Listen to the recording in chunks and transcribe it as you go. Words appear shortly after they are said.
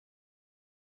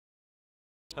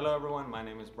Hello everyone, my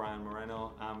name is Bryan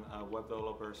Moreno. I'm a web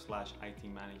developer slash IT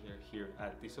manager here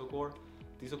at DieselCore.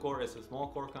 DieselCore is a small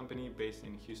core company based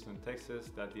in Houston, Texas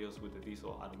that deals with the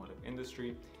diesel automotive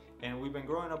industry. And we've been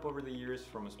growing up over the years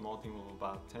from a small team of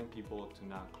about 10 people to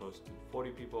now close to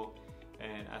 40 people.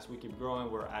 And as we keep growing,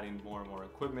 we're adding more and more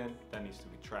equipment that needs to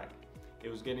be tracked.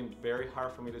 It was getting very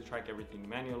hard for me to track everything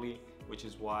manually, which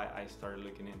is why I started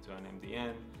looking into an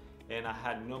MDM. And I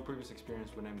had no previous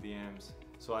experience with MDMs,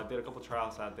 so I did a couple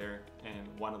trials out there,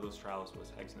 and one of those trials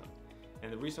was Hexnode.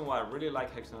 And the reason why I really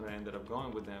liked Hexnode and ended up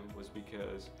going with them was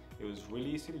because it was really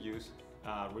easy to use,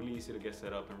 really easy to get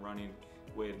set up and running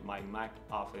with my Mac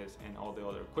office and all the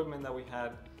other equipment that we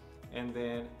had. And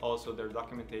then also their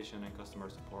documentation and customer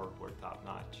support were top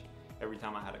notch. Every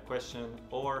time I had a question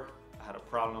or I had a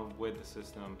problem with the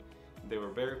system, they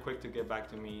were very quick to get back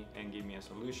to me and give me a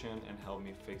solution and help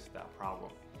me fix that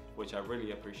problem, which I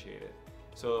really appreciated.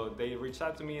 So they reached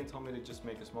out to me and told me to just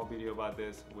make a small video about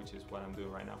this, which is what I'm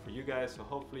doing right now for you guys. So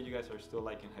hopefully you guys are still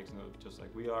liking Hexnode just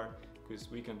like we are,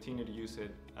 because we continue to use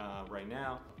it right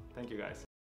now. Thank you guys.